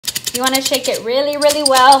You want to shake it really, really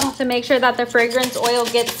well to make sure that the fragrance oil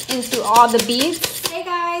gets into all the beads. Hey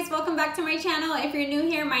guys, welcome back to my channel. If you're new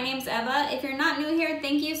here, my name's Eva. If you're not new here,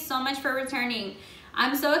 thank you so much for returning.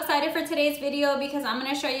 I'm so excited for today's video because I'm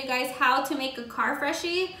going to show you guys how to make a car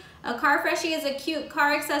freshie. A car freshie is a cute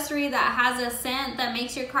car accessory that has a scent that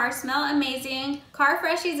makes your car smell amazing. Car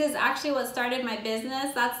freshies is actually what started my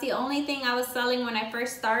business. That's the only thing I was selling when I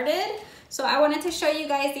first started. So I wanted to show you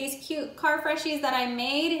guys these cute car freshies that I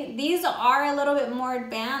made. These are a little bit more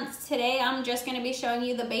advanced. Today I'm just going to be showing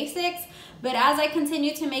you the basics. But as I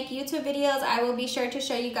continue to make YouTube videos, I will be sure to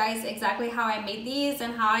show you guys exactly how I made these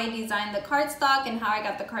and how I designed the cardstock and how I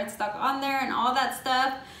got the cardstock on there and all that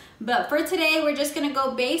stuff. But for today, we're just gonna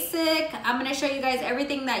go basic. I'm gonna show you guys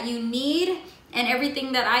everything that you need and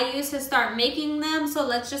everything that I use to start making them. So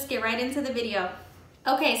let's just get right into the video.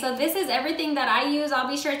 Okay, so this is everything that I use. I'll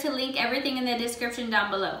be sure to link everything in the description down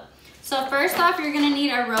below. So first off, you're gonna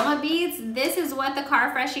need aroma beads. This is what the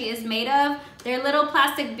car freshie is made of. They're little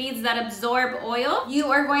plastic beads that absorb oil. You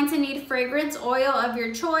are going to need fragrance oil of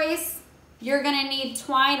your choice. You're gonna need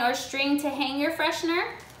twine or string to hang your freshener.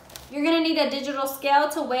 You're gonna need a digital scale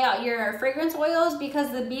to weigh out your fragrance oils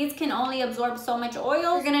because the beads can only absorb so much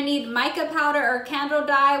oil. You're gonna need mica powder or candle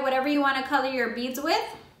dye, whatever you wanna color your beads with.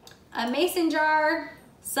 A mason jar,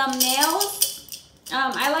 some nails.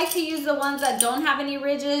 I like to use the ones that don't have any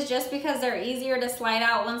ridges just because they're easier to slide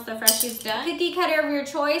out once the freshie's done. Cookie cutter of your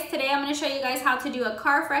choice. Today I'm going to show you guys how to do a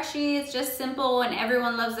car freshie. It's just simple and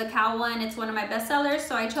everyone loves the cow one. It's one of my best sellers,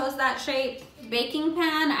 so I chose that shape. Baking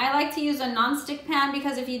pan. I like to use a non-stick pan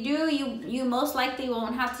because if you do, you most likely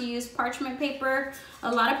won't have to use parchment paper.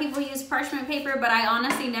 A lot of people use parchment paper, but I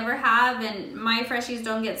honestly never have, and my freshies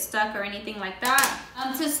don't get stuck or anything like that.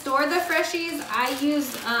 To store the freshies, I use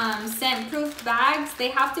scent-proof bags. They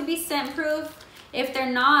have to be scent-proof. If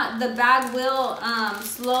they're not, the bag will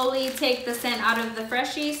slowly take the scent out of the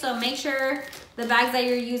freshie, so make sure the bags that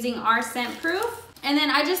you're using are scent-proof. And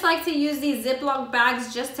then I just like to use these Ziploc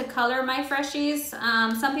bags just to color my freshies.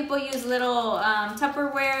 Some people use little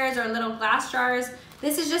Tupperwares or little glass jars.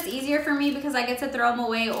 This is just easier for me because I get to throw them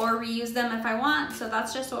away or reuse them if I want. So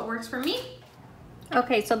that's just what works for me.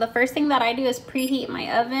 Okay, so the first thing that I do is preheat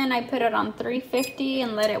my oven. I put it on 350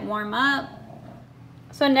 and let it warm up.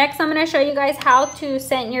 So next I'm gonna show you guys how to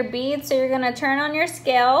scent your beads. So you're gonna turn on your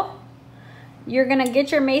scale. You're gonna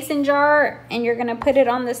get your mason jar and you're gonna put it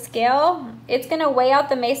on the scale. It's gonna weigh out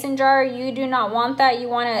the mason jar. You do not want that. You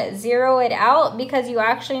wanna zero it out because you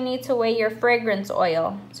actually need to weigh your fragrance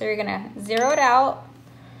oil. So you're gonna zero it out.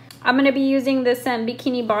 I'm gonna be using this scent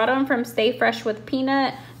Bikini Bottom from Stay Fresh with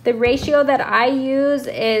Peanut. The ratio that I use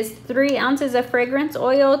is 3 ounces of fragrance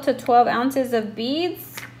oil to 12 ounces of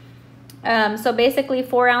beads. So basically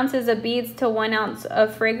 4 ounces of beads to 1 ounce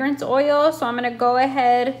of fragrance oil. So I'm gonna go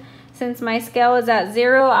ahead. Since my scale is at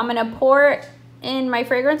 0, I'm gonna pour in my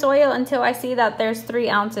fragrance oil until I see that there's 3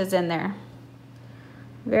 ounces in there.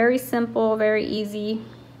 Very simple, very easy.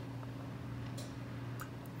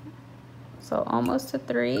 So almost to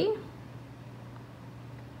 3.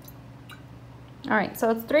 All right, so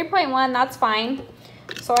it's 3.1, that's fine.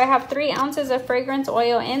 So I have 3 ounces of fragrance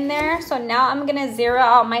oil in there. So now I'm gonna zero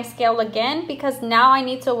out my scale again because now I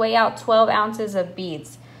need to weigh out 12 ounces of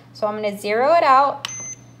beads. So I'm gonna zero it out.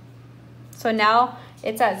 So now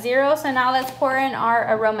it's at 0. So now let's pour in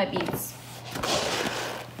our aroma beads.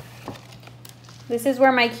 This is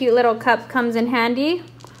where my cute little cup comes in handy.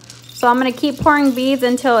 So I'm gonna keep pouring beads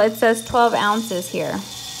until it says 12 ounces here.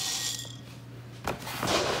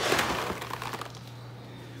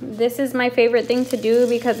 This is my favorite thing to do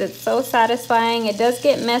because it's so satisfying. It does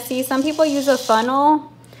get messy. Some people use a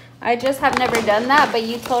funnel. I just have never done that, but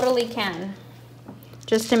you totally can.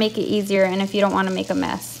 Just to make it easier and if you don't want to make a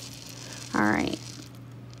mess. All right.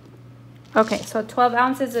 Okay, so 12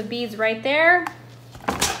 ounces of beads right there.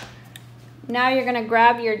 Now you're gonna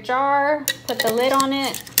grab your jar, put the lid on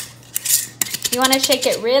it. You wanna shake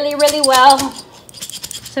it really, really well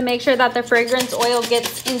to make sure that the fragrance oil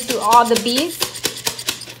gets into all the beads.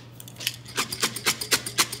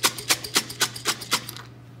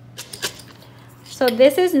 So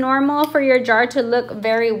this is normal for your jar to look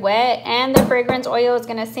very wet and the fragrance oil is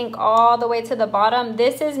gonna sink all the way to the bottom.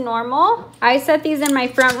 This is normal. I set these in my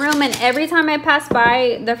front room and every time I pass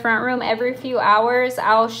by the front room every few hours,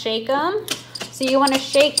 I'll shake them. So you wanna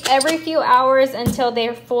shake every few hours until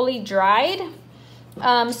they're fully dried.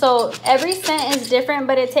 So every scent is different,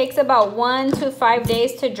 but it takes about 1 to 5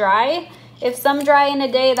 days to dry. If some dry in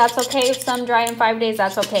a day, that's okay. If some dry in 5 days,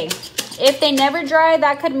 that's okay. If they never dry,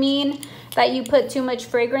 that could mean that you put too much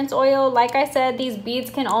fragrance oil. Like I said, these beads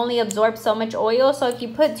can only absorb so much oil, so if you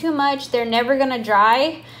put too much, they're never gonna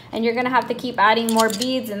dry and you're gonna have to keep adding more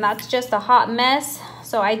beads, and that's just a hot mess.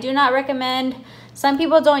 So I do not recommend. Some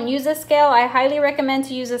people don't use a scale. I highly recommend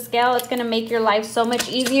to use a scale. It's gonna make your life so much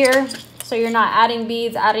easier, so you're not adding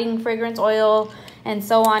beads, adding fragrance oil, and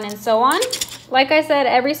so on and so on. Like I said,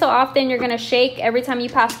 every so often you're gonna shake every time you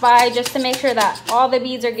pass by, just to make sure that all the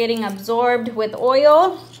beads are getting absorbed with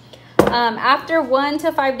oil. After 1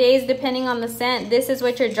 to 5 days, depending on the scent, this is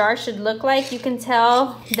what your jar should look like. You can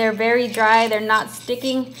tell they're very dry. They're not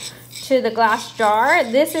sticking to the glass jar.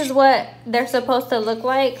 This is what they're supposed to look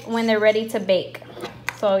like when they're ready to bake.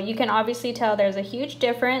 So you can obviously tell there's a huge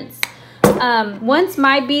difference. Once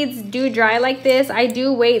my beads do dry like this, I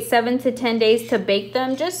do wait 7 to 10 days to bake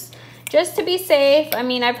them, just to be safe. I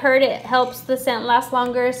mean, I've heard it helps the scent last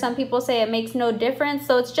longer. Some people say it makes no difference.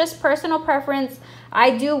 So it's just personal preference.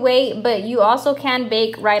 I do wait, but you also can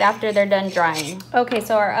bake right after they're done drying. Okay,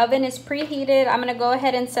 so our oven is preheated. I'm gonna go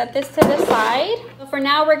ahead and set this to the side. So for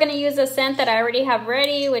now, we're gonna use a scent that I already have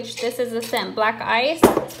ready, which this is the scent Black Ice.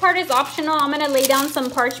 This part is optional. I'm gonna lay down some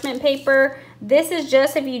parchment paper. This is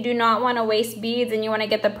just if you do not wanna waste beads and you wanna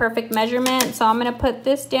get the perfect measurement. So I'm gonna put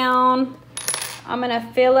this down. I'm gonna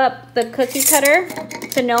fill up the cookie cutter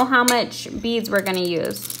to know how much beads we're gonna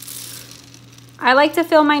use. I like to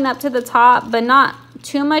fill mine up to the top, but not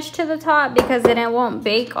too much to the top, because then it won't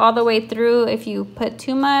bake all the way through if you put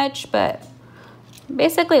too much, but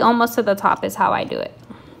basically almost to the top is how I do it.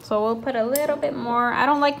 So we'll put a little bit more. I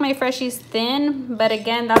don't like my Freshies thin, but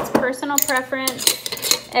again, that's personal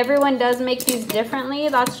preference. Everyone does make these differently.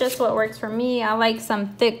 That's just what works for me. I like some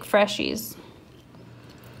thick Freshies.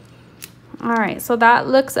 All right, so that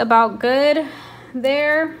looks about good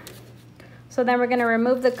there. So then we're gonna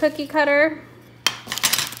remove the cookie cutter.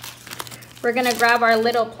 We're gonna grab our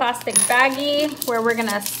little plastic baggie where we're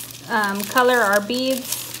gonna color our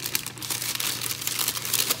beads.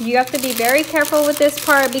 You have to be very careful with this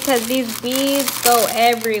part because these beads go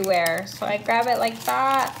everywhere. So I grab it like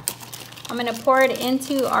that. I'm gonna pour it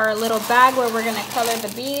into our little bag where we're gonna color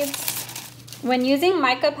the beads. When using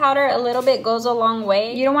mica powder, a little bit goes a long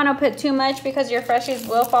way. You don't want to put too much because your Freshies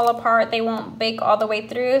will fall apart. They won't bake all the way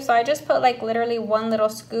through. So I just put like literally one little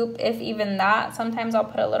scoop, if even that. Sometimes I'll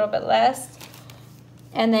put a little bit less.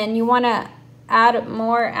 And then you want to add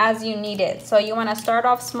more as you need it. So you want to start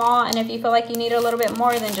off small, and if you feel like you need a little bit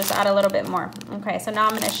more, then just add a little bit more. Okay, so now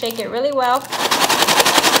I'm going to shake it really well.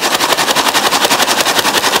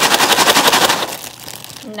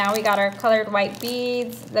 Now we got our colored white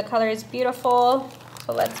beads. The color is beautiful.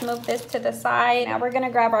 So let's move this to the side. Now we're gonna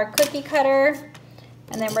grab our cookie cutter,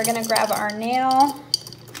 and then we're gonna grab our nail.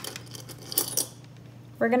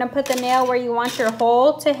 We're gonna put the nail where you want your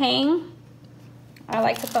hole to hang. I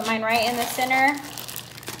like to put mine right in the center.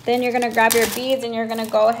 Then you're gonna grab your beads and you're gonna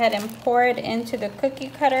go ahead and pour it into the cookie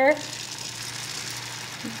cutter.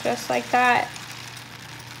 Just like that.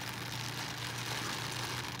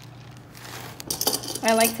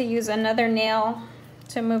 I like to use another nail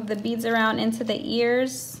to move the beads around into the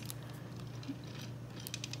ears.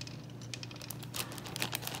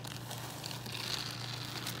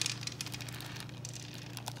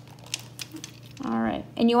 All right,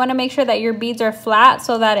 and you want to make sure that your beads are flat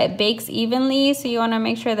so that it bakes evenly. So you want to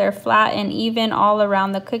make sure they're flat and even all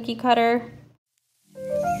around the cookie cutter.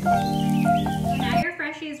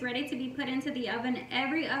 Is ready to be put into the oven.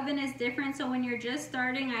 Every oven is different, so when you're just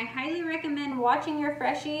starting, I highly recommend watching your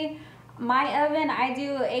Freshie. My oven, I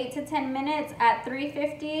do 8 to 10 minutes at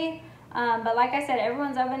 350, but like I said,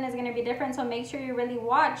 everyone's oven is going to be different, so make sure you really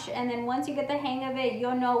watch, and then once you get the hang of it,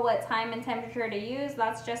 you'll know what time and temperature to use.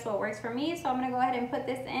 That's just what works for me. So I'm going to go ahead and put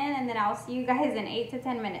this in, and then I'll see you guys in 8 to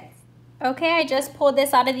 10 minutes. Okay, I just pulled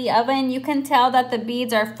this out of the oven. You can tell that the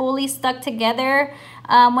beads are fully stuck together.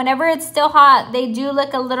 Whenever it's still hot, they do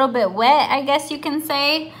look a little bit wet, I guess you can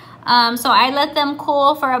say. So I let them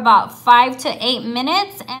cool for about 5 to 8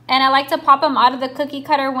 minutes. And I like to pop them out of the cookie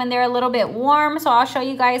cutter when they're a little bit warm. So I'll show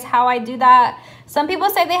you guys how I do that. Some people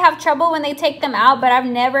say they have trouble when they take them out, but I've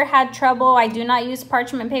never had trouble. I do not use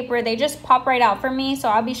parchment paper. They just pop right out for me. So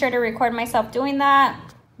I'll be sure to record myself doing that.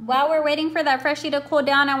 While we're waiting for that Freshie to cool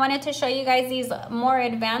down, I wanted to show you guys these more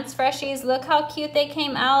advanced Freshies. Look how cute they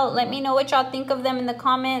came out. Let me know what y'all think of them in the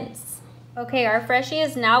comments. Okay, our Freshie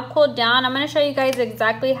is now cooled down. I'm going to show you guys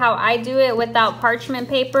exactly how I do it without parchment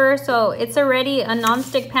paper. So it's already a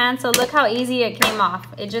non-stick pan, so look how easy it came off.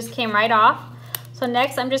 It just came right off. So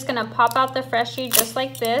next, I'm just going to pop out the Freshie just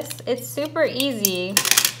like this. It's super easy.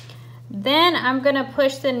 Then I'm going to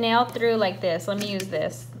push the nail through like this. Let me use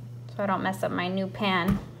this so I don't mess up my new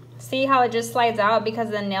pan. See how it just slides out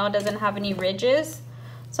because the nail doesn't have any ridges?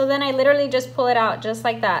 So then I literally just pull it out just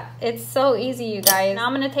like that. It's so easy, you guys. Now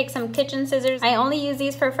I'm gonna take some kitchen scissors. I only use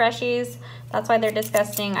these for Freshies. That's why they're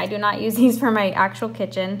disgusting. I do not use these for my actual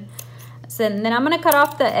kitchen. So then I'm gonna cut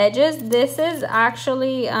off the edges. This is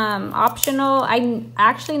actually optional. I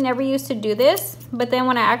actually never used to do this, but then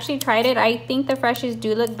when I actually tried it, I think the Freshies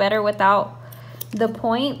do look better without the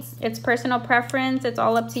points. It's personal preference. It's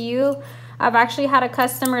all up to you. I've actually had a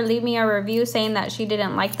customer leave me a review saying that she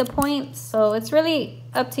didn't like the points. So it's really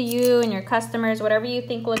up to you and your customers, whatever you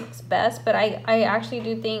think looks best. But I actually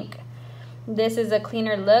do think this is a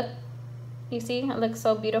cleaner look. You see, it looks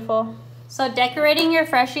so beautiful. So decorating your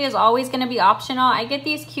Freshie is always gonna be optional. I get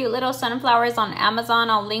these cute little sunflowers on Amazon.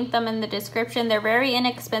 I'll link them in the description. They're very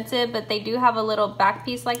inexpensive, but they do have a little back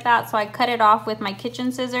piece like that. So I cut it off with my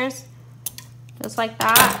kitchen scissors, just like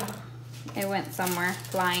that. It went somewhere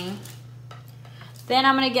flying. Then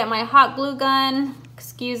I'm gonna get my hot glue gun.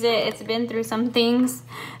 Excuse it, it's been through some things.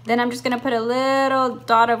 Then I'm just gonna put a little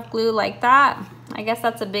dot of glue like that. I guess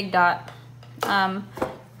that's a big dot. And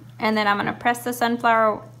then I'm gonna press the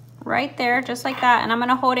sunflower right there, just like that. And I'm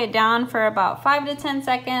gonna hold it down for about 5 to 10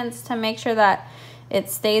 seconds to make sure that it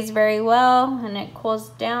stays very well and it cools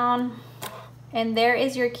down. And there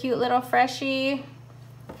is your cute little Freshie.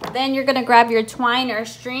 Then you're gonna grab your twine or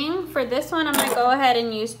string. For this one, I'm gonna go ahead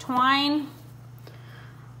and use twine.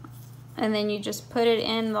 And then you just put it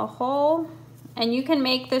in the hole. And you can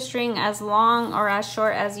make the string as long or as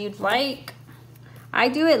short as you'd like. I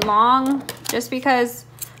do it long just because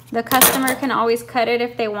the customer can always cut it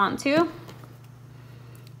if they want to.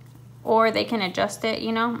 Or they can adjust it,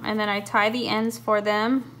 you know. And then I tie the ends for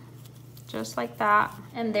them, just like that.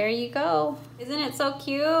 And there you go. Isn't it so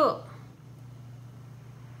cute?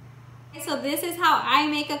 So this is how I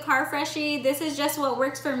make a car Freshie. This is just what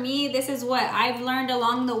works for me. This is what I've learned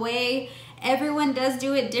along the way. Everyone does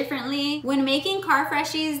do it differently. When making car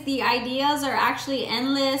Freshies, the ideas are actually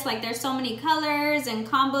endless. Like there's so many colors and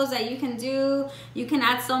combos that you can do. You can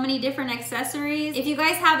add so many different accessories. If you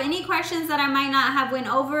guys have any questions that I might not have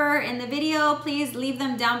went over in the video, please leave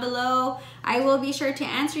them down below. I will be sure to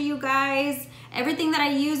answer you guys. Everything that I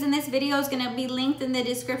used in this video is gonna be linked in the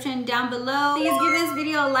description down below. Please give this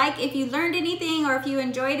video a like if you learned anything or if you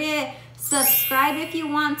enjoyed it. Subscribe if you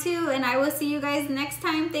want to, and I will see you guys next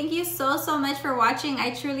time. Thank you so much for watching.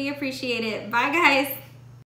 I truly appreciate it. Bye guys.